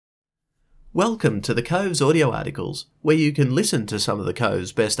Welcome to the Cove's audio articles, where you can listen to some of the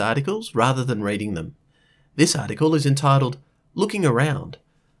Cove's best articles rather than reading them. This article is entitled Looking Around,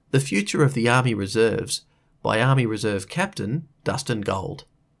 The Future of the Army Reserves by Army Reserve Captain Dustin Gold.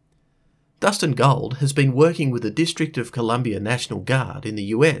 Dustin Gold has been working with the District of Columbia National Guard in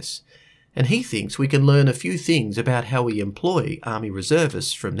the US, and he thinks we can learn a few things about how we employ Army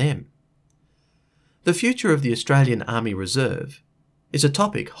Reservists from them. The future of the Australian Army Reserve is a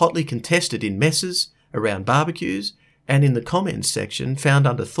topic hotly contested in messes, around barbecues, and in the comments section found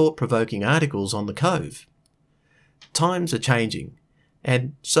under thought-provoking articles on the Cove. Times are changing,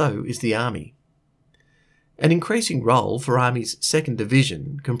 and so is the Army. An increasing role for Army's 2nd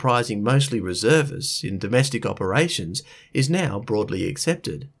Division, comprising mostly reservists in domestic operations, is now broadly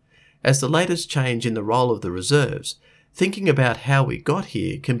accepted. As the latest change in the role of the reserves, thinking about how we got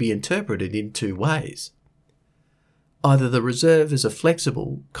here can be interpreted in two ways. Either the reserve is a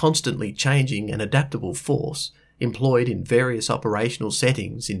flexible, constantly changing and adaptable force, employed in various operational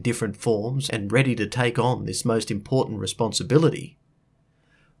settings in different forms and ready to take on this most important responsibility,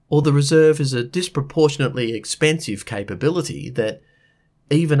 or the reserve is a disproportionately expensive capability that,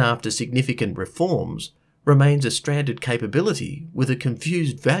 even after significant reforms, remains a stranded capability with a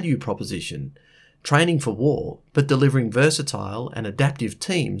confused value proposition, training for war, but delivering versatile and adaptive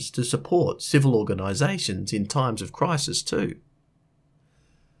teams to support civil organisations in times of crisis too.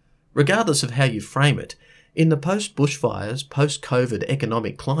 Regardless of how you frame it, in the post-bushfires, post-COVID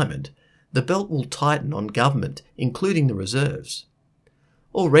economic climate, the belt will tighten on government, including the reserves.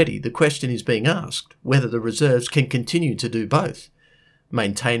 Already the question is being asked whether the reserves can continue to do both,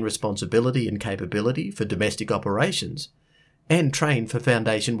 maintain responsibility and capability for domestic operations, and train for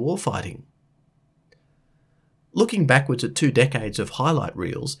foundation warfighting. Looking backwards at 2 decades of highlight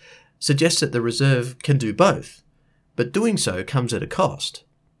reels suggests that the reserve can do both, but doing so comes at a cost.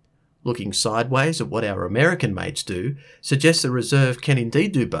 Looking sideways at what our American mates do suggests the reserve can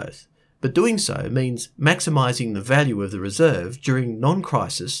indeed do both, but doing so means maximising the value of the reserve during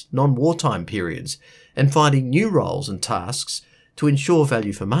non-crisis, non-wartime periods and finding new roles and tasks to ensure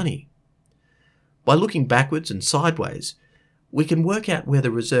value for money. By looking backwards and sideways, we can work out where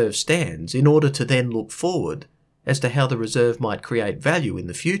the reserve stands in order to then look forward as to how the reserve might create value in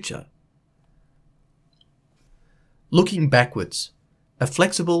the future. Looking backwards, a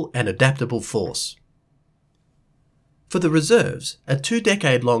flexible and adaptable force. For the reserves, a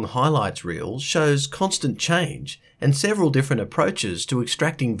 2-decade-long highlights reel shows constant change and several different approaches to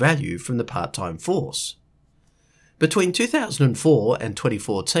extracting value from the part-time force. Between 2004 and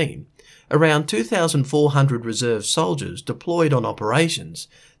 2014, around 2,400 reserve soldiers deployed on operations,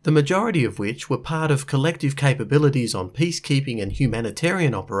 the majority of which were part of collective capabilities on peacekeeping and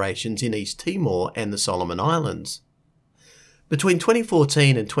humanitarian operations in East Timor and the Solomon Islands. Between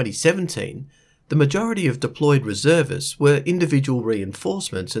 2014 and 2017, the majority of deployed reservists were individual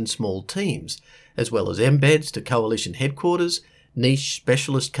reinforcements and small teams, as well as embeds to coalition headquarters, niche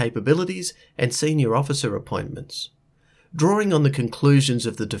specialist capabilities, and senior officer appointments. Drawing on the conclusions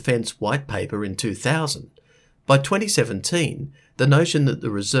of the Defence White Paper in 2000, by 2017, the notion that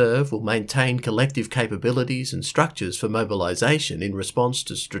the reserve will maintain collective capabilities and structures for mobilisation in response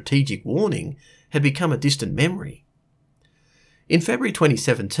to strategic warning had become a distant memory. In February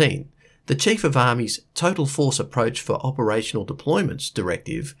 2017, the Chief of Army's Total Force Approach for Operational Deployments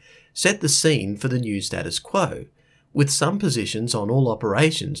directive set the scene for the new status quo, with some positions on all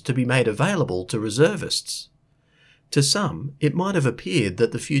operations to be made available to reservists. To some, it might have appeared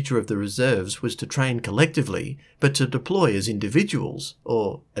that the future of the reserves was to train collectively, but to deploy as individuals,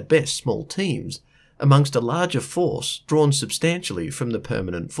 or at best small teams, amongst a larger force drawn substantially from the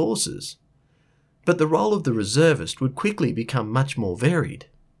permanent forces. But the role of the reservist would quickly become much more varied.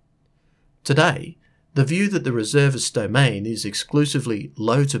 Today, the view that the reservist domain is exclusively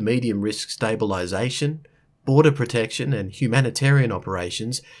low to medium risk stabilisation, border protection and humanitarian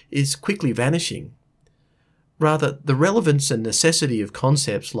operations is quickly vanishing. Rather, the relevance and necessity of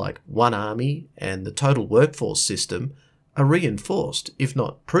concepts like One Army and the total workforce system are reinforced, if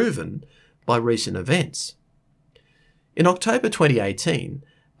not proven, by recent events. In October 2018,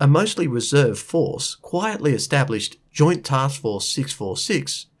 a mostly reserve force quietly established Joint Task Force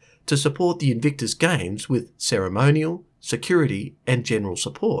 646 to support the Invictus Games with ceremonial, security and general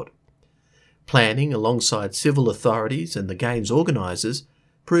support, planning alongside civil authorities and the Games organisers,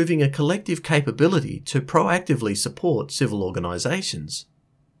 proving a collective capability to proactively support civil organisations.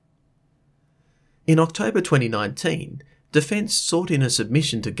 In October 2019, Defence sought in a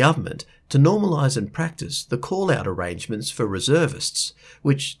submission to government to normalise and practice the call-out arrangements for reservists,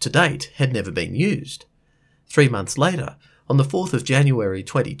 which to date had never been used. 3 months later, on the 4th of January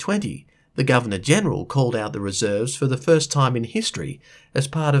 2020, The Governor-General called out the reserves for the first time in history as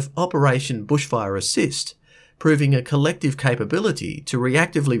part of Operation Bushfire Assist, proving a collective capability to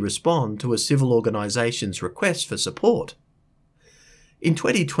reactively respond to a civil organisation's request for support. In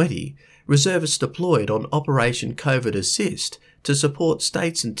 2020, reservists deployed on Operation COVID Assist to support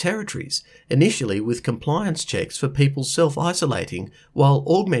states and territories, initially with compliance checks for people self-isolating while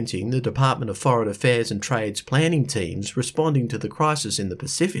augmenting the Department of Foreign Affairs and Trade's planning teams responding to the crisis in the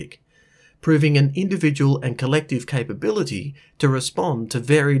Pacific, proving an individual and collective capability to respond to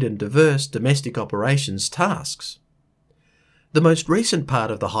varied and diverse domestic operations tasks. The most recent part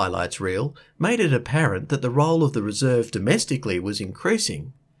of the highlights reel made it apparent that the role of the reserve domestically was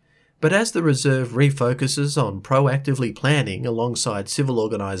increasing. But as the reserve refocuses on proactively planning alongside civil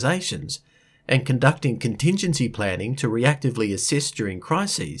organisations and conducting contingency planning to reactively assist during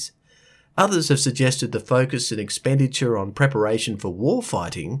crises, others have suggested the focus and expenditure on preparation for war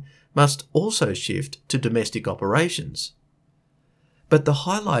fighting must also shift to domestic operations. But the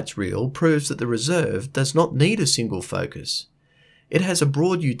highlights reel proves that the reserve does not need a single focus. It has a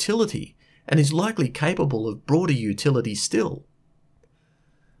broad utility and is likely capable of broader utility still.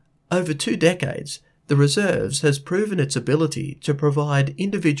 Over 2 decades, the Reserves has proven its ability to provide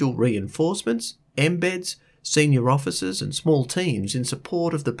individual reinforcements, embeds, senior officers and small teams in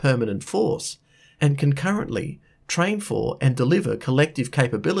support of the permanent force, and concurrently train for and deliver collective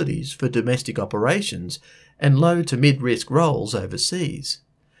capabilities for domestic operations and low to mid-risk roles overseas.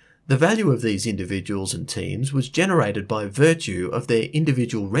 The value of these individuals and teams was generated by virtue of their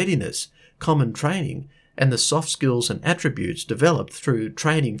individual readiness, common training, and the soft skills and attributes developed through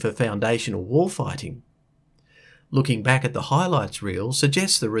training for foundational warfighting. Looking back at the highlights reel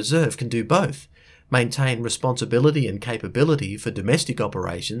suggests the reserve can do both, maintain responsibility and capability for domestic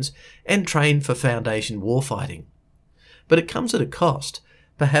operations and train for foundation warfighting. But it comes at a cost,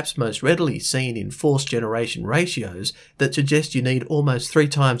 perhaps most readily seen in force generation ratios that suggest you need almost 3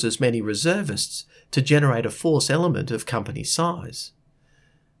 times as many reservists to generate a force element of company size.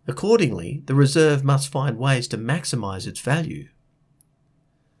 Accordingly, the reserve must find ways to maximise its value.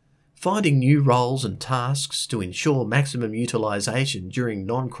 Finding new roles and tasks to ensure maximum utilisation during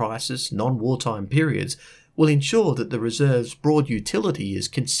non-crisis, non-wartime periods will ensure that the reserve's broad utility is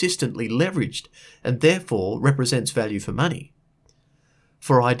consistently leveraged and therefore represents value for money.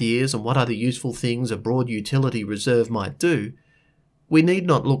 For ideas on what other useful things a broad utility reserve might do, we need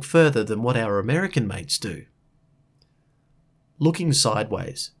not look further than what our American mates do. Looking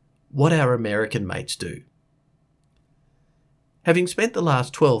sideways, what our American mates do. Having spent the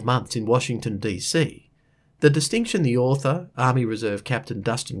last 12 months in Washington, D.C., the distinction the author, Army Reserve Captain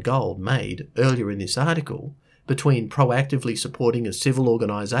Dustin Gold, made earlier in this article between proactively supporting a civil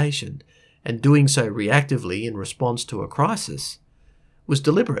organisation and doing so reactively in response to a crisis was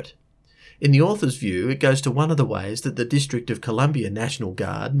deliberate. In the author's view, it goes to one of the ways that the District of Columbia National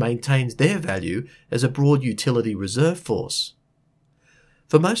Guard maintains their value as a broad utility reserve force.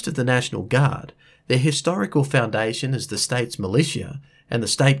 For most of the National Guard, their historical foundation as the state's militia and the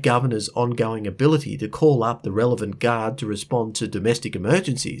state governor's ongoing ability to call up the relevant guard to respond to domestic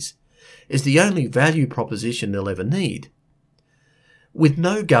emergencies is the only value proposition they'll ever need. With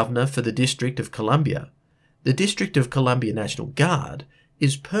no governor for the District of Columbia, the District of Columbia National Guard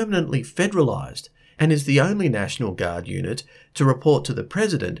is permanently federalised and is the only National Guard unit to report to the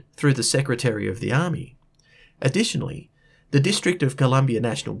President through the Secretary of the Army. Additionally, the District of Columbia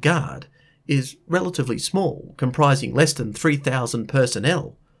National Guard is relatively small, comprising less than 3,000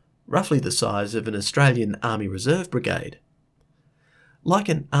 personnel, roughly the size of an Australian Army Reserve Brigade. Like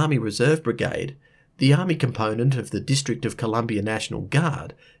an Army Reserve Brigade, the Army component of the District of Columbia National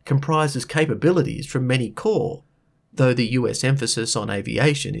Guard comprises capabilities from many corps, though the US emphasis on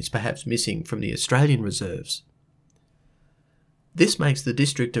aviation is perhaps missing from the Australian Reserves. This makes the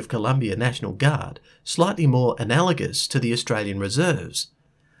District of Columbia National Guard slightly more analogous to the Australian Reserves.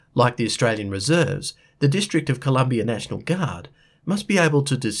 Like the Australian Reserves, the District of Columbia National Guard must be able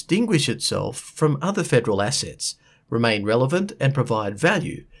to distinguish itself from other federal assets, remain relevant and provide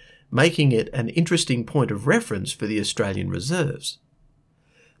value, making it an interesting point of reference for the Australian Reserves.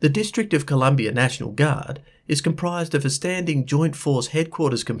 The District of Columbia National Guard is comprised of a standing Joint Force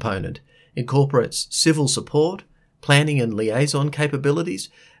Headquarters component, incorporates civil support, planning and liaison capabilities,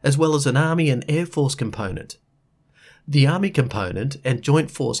 as well as an Army and Air Force component. The Army component and Joint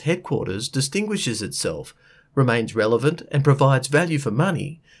Force Headquarters distinguishes itself, remains relevant and provides value for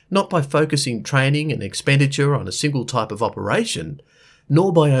money, not by focusing training and expenditure on a single type of operation,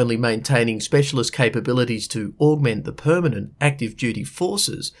 nor by only maintaining specialist capabilities to augment the permanent active duty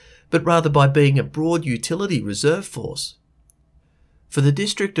forces, but rather by being a broad utility reserve force. For the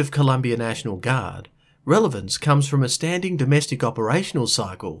District of Columbia National Guard, relevance comes from a standing domestic operational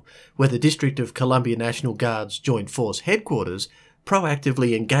cycle where the District of Columbia National Guard's Joint Force Headquarters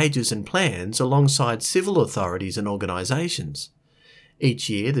proactively engages and plans alongside civil authorities and organisations. Each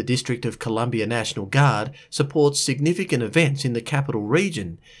year, the District of Columbia National Guard supports significant events in the Capital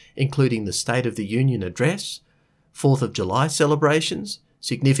Region, including the State of the Union Address, 4th of July celebrations,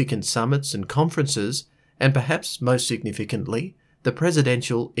 significant summits and conferences, and perhaps most significantly, the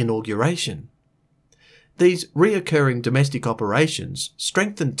presidential inauguration. These reoccurring domestic operations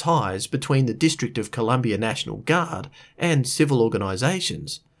strengthen ties between the District of Columbia National Guard and civil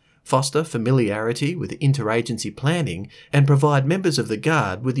organisations, foster familiarity with interagency planning, and provide members of the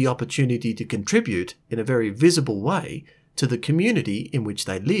Guard with the opportunity to contribute in a very visible way to the community in which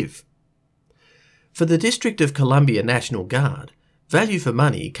they live. For the District of Columbia National Guard, value for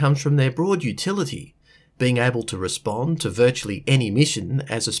money comes from their broad utility, being able to respond to virtually any mission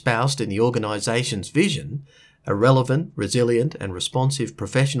as espoused in the organisation's vision, a relevant, resilient and responsive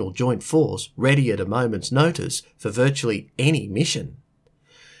professional joint force ready at a moment's notice for virtually any mission.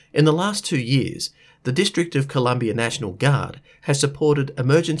 In the last 2 years, the District of Columbia National Guard has supported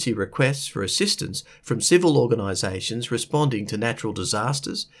emergency requests for assistance from civil organisations responding to natural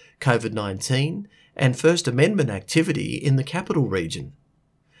disasters, COVID-19 and First Amendment activity in the Capital Region.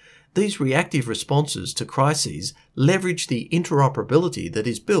 These reactive responses to crises leverage the interoperability that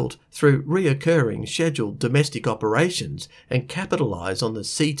is built through reoccurring scheduled domestic operations and capitalise on the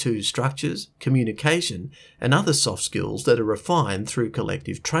C2 structures, communication and other soft skills that are refined through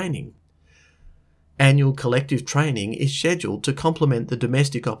collective training. Annual collective training is scheduled to complement the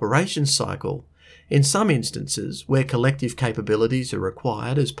domestic operations cycle. In some instances, where collective capabilities are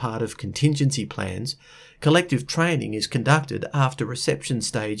required as part of contingency plans, collective training is conducted after reception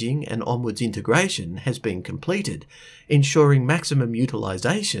staging and onwards integration has been completed, ensuring maximum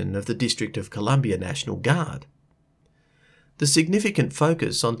utilisation of the District of Columbia National Guard. The significant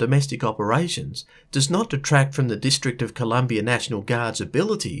focus on domestic operations does not detract from the District of Columbia National Guard's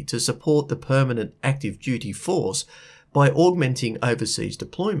ability to support the permanent active duty force by augmenting overseas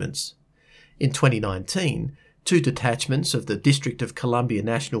deployments. In 2019, 2 detachments of the District of Columbia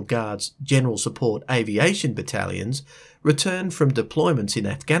National Guard's General Support Aviation Battalions returned from deployments in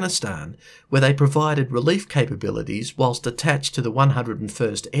Afghanistan, where they provided relief capabilities whilst attached to the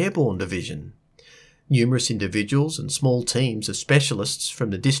 101st Airborne Division. Numerous individuals and small teams of specialists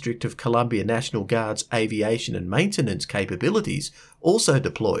from the District of Columbia National Guard's aviation and maintenance capabilities also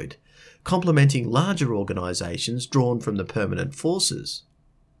deployed, complementing larger organisations drawn from the permanent forces.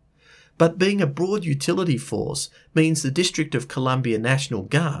 But being a broad utility force means the District of Columbia National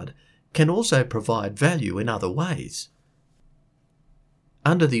Guard can also provide value in other ways.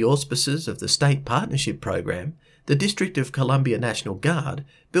 Under the auspices of the State Partnership Program, the District of Columbia National Guard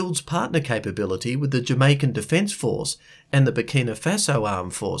builds partner capability with the Jamaican Defence Force and the Burkina Faso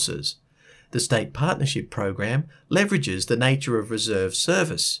Armed Forces. The State Partnership Program leverages the nature of reserve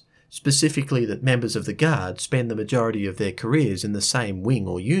service, specifically that members of the Guard spend the majority of their careers in the same wing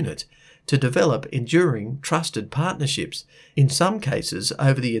or unit, to develop enduring, trusted partnerships, in some cases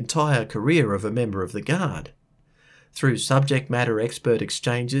over the entire career of a member of the Guard. Through subject matter expert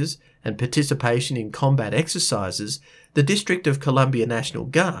exchanges and participation in combat exercises, the District of Columbia National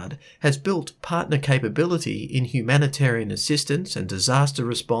Guard has built partner capability in humanitarian assistance and disaster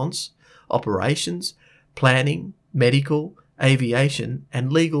response, operations, planning, medical, aviation,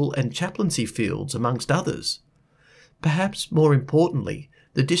 and legal and chaplaincy fields, amongst others. Perhaps more importantly,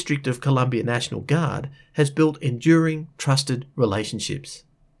 the District of Columbia National Guard has built enduring, trusted relationships.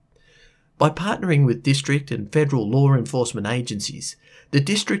 By partnering with district and federal law enforcement agencies, the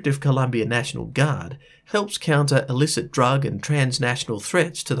District of Columbia National Guard helps counter illicit drug and transnational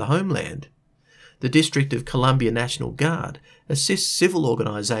threats to the homeland. The District of Columbia National Guard assists civil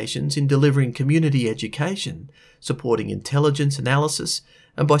organisations in delivering community education, supporting intelligence analysis,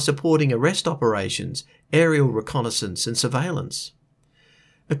 and by supporting arrest operations, aerial reconnaissance and surveillance.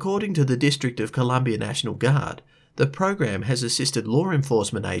 According to the District of Columbia National Guard, the program has assisted law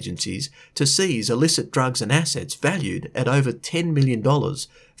enforcement agencies to seize illicit drugs and assets valued at over $10 million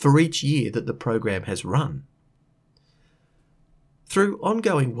for each year that the program has run. Through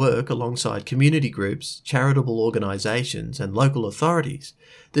ongoing work alongside community groups, charitable organisations and local authorities,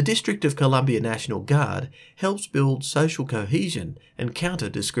 the District of Columbia National Guard helps build social cohesion and counter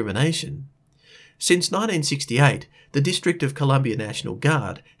discrimination. Since 1968, the District of Columbia National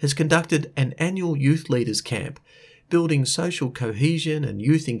Guard has conducted an annual Youth Leaders Camp, building social cohesion and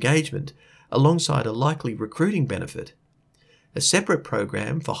youth engagement alongside a likely recruiting benefit. A separate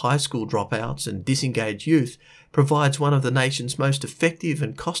program for high school dropouts and disengaged youth provides one of the nation's most effective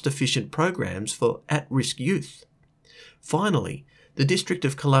and cost-efficient programs for at-risk youth. Finally, the District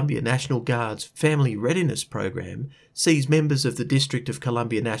of Columbia National Guard's Family Readiness Program sees members of the District of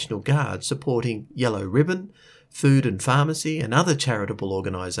Columbia National Guard supporting Yellow Ribbon, food and pharmacy and other charitable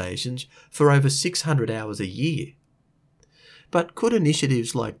organisations for over 600 hours a year. But could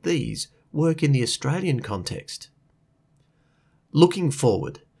initiatives like these work in the Australian context? Looking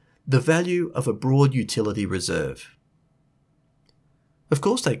forward, the value of a broad utility reserve. Of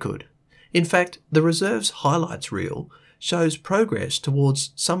course they could. In fact, the Reserve's Highlights Reel shows progress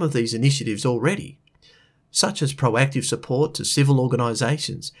towards some of these initiatives already, such as proactive support to civil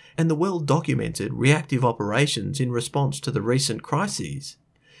organisations and the well-documented reactive operations in response to the recent crises.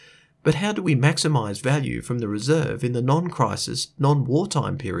 But how do we maximise value from the Reserve in the non-crisis,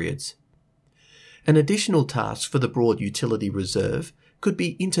 non-wartime periods? An additional task for the Broad Utility Reserve could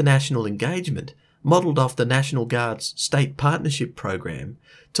be international engagement, modelled off the National Guard's State Partnership Program,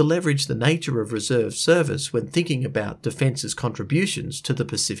 to leverage the nature of reserve service when thinking about Defence's contributions to the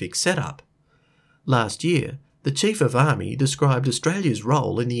Pacific setup. Last year, the Chief of Army described Australia's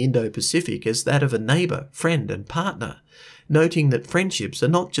role in the Indo-Pacific as that of a neighbour, friend and partner, noting that friendships are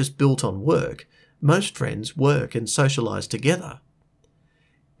not just built on work, most friends work and socialise together.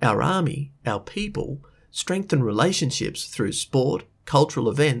 Our Army, our people, strengthen relationships through sport, cultural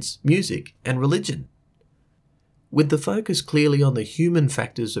events, music and religion. With the focus clearly on the human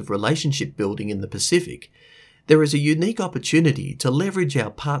factors of relationship building in the Pacific, there is a unique opportunity to leverage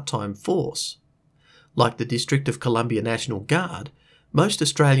our part-time force. Like the District of Columbia National Guard, most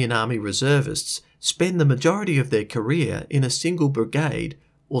Australian Army Reservists spend the majority of their career in a single brigade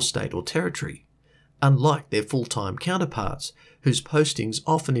or state or territory, unlike their full-time counterparts whose postings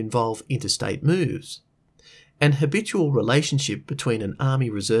often involve interstate moves. An habitual relationship between an Army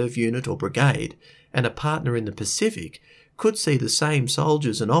Reserve unit or brigade and a partner in the Pacific could see the same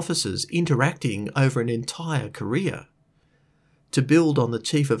soldiers and officers interacting over an entire career. To build on the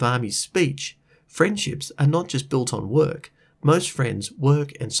Chief of Army's speech, friendships are not just built on work. Most friends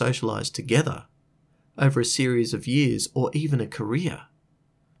work and socialise together over a series of years or even a career.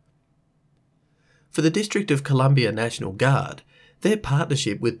 For the District of Columbia National Guard, their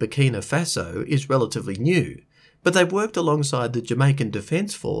partnership with Burkina Faso is relatively new, but they've worked alongside the Jamaican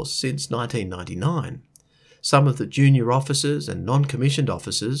Defence Force since 1999. Some of the junior officers and non-commissioned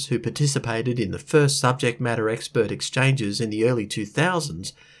officers who participated in the first subject matter expert exchanges in the early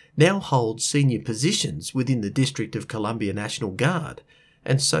 2000s now hold senior positions within the District of Columbia National Guard,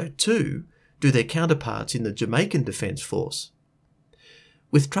 and so too do their counterparts in the Jamaican Defence Force.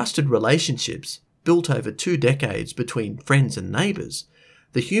 With trusted relationships built over 2 decades between friends and neighbours,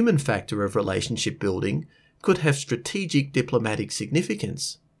 the human factor of relationship building could have strategic diplomatic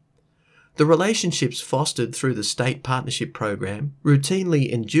significance. The relationships fostered through the State Partnership Program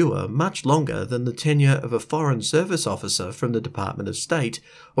routinely endure much longer than the tenure of a Foreign Service officer from the Department of State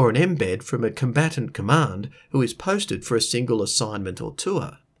or an embed from a combatant command who is posted for a single assignment or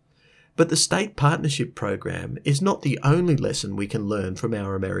tour. But the State Partnership Program is not the only lesson we can learn from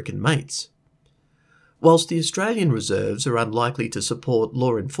our American mates. Whilst the Australian Reserves are unlikely to support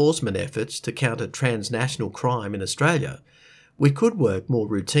law enforcement efforts to counter transnational crime in Australia, we could work more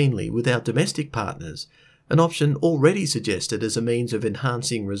routinely with our domestic partners, an option already suggested as a means of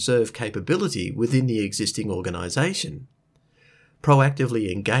enhancing reserve capability within the existing organisation.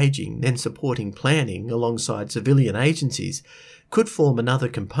 Proactively engaging, then supporting planning alongside civilian agencies could form another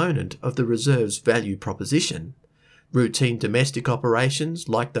component of the Reserve's value proposition. Routine domestic operations,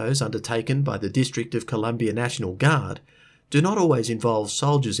 like those undertaken by the District of Columbia National Guard, do not always involve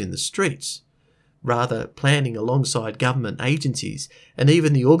soldiers in the streets. Rather, planning alongside government agencies and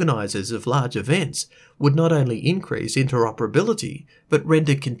even the organisers of large events would not only increase interoperability, but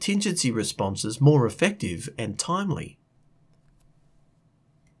render contingency responses more effective and timely.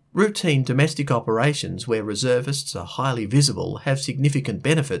 Routine domestic operations where reservists are highly visible have significant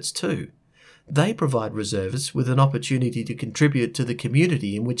benefits too. They provide reservists with an opportunity to contribute to the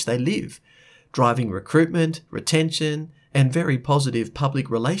community in which they live, driving recruitment, retention, and very positive public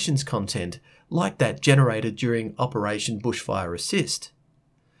relations content like that generated during Operation Bushfire Assist.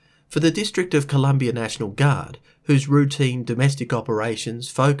 For the District of Columbia National Guard, whose routine domestic operations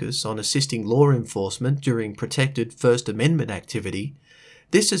focus on assisting law enforcement during protected First Amendment activity,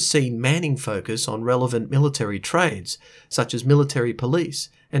 this has seen manning focus on relevant military trades, such as military police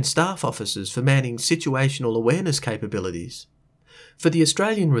and staff officers for manning situational awareness capabilities. For the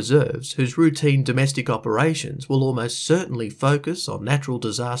Australian Reserves, whose routine domestic operations will almost certainly focus on natural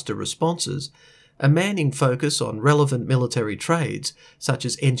disaster responses, A manning focus on relevant military trades, such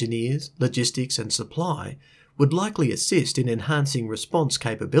as engineers, logistics and supply, would likely assist in enhancing response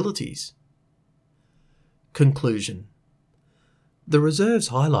capabilities. Conclusion. The Reserve's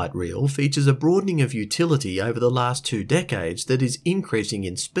highlight reel features a broadening of utility over the last 2 decades that is increasing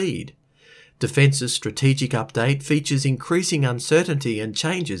in speed. Defence's strategic update features increasing uncertainty and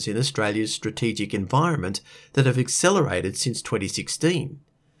changes in Australia's strategic environment that have accelerated since 2016.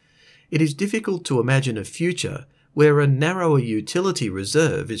 It is difficult to imagine a future where a narrower utility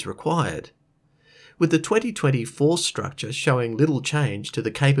reserve is required. With the 2020 force structure showing little change to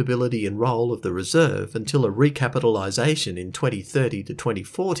the capability and role of the reserve until a recapitalisation in 2030 to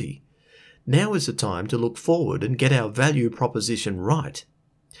 2040, now is the time to look forward and get our value proposition right.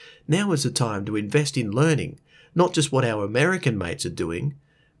 Now is the time to invest in learning, not just what our American mates are doing,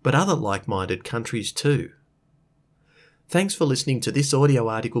 but other like-minded countries too. Thanks for listening to this audio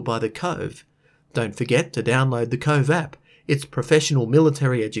article by The Cove. Don't forget to download the Cove app. It's professional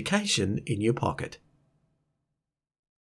military education in your pocket.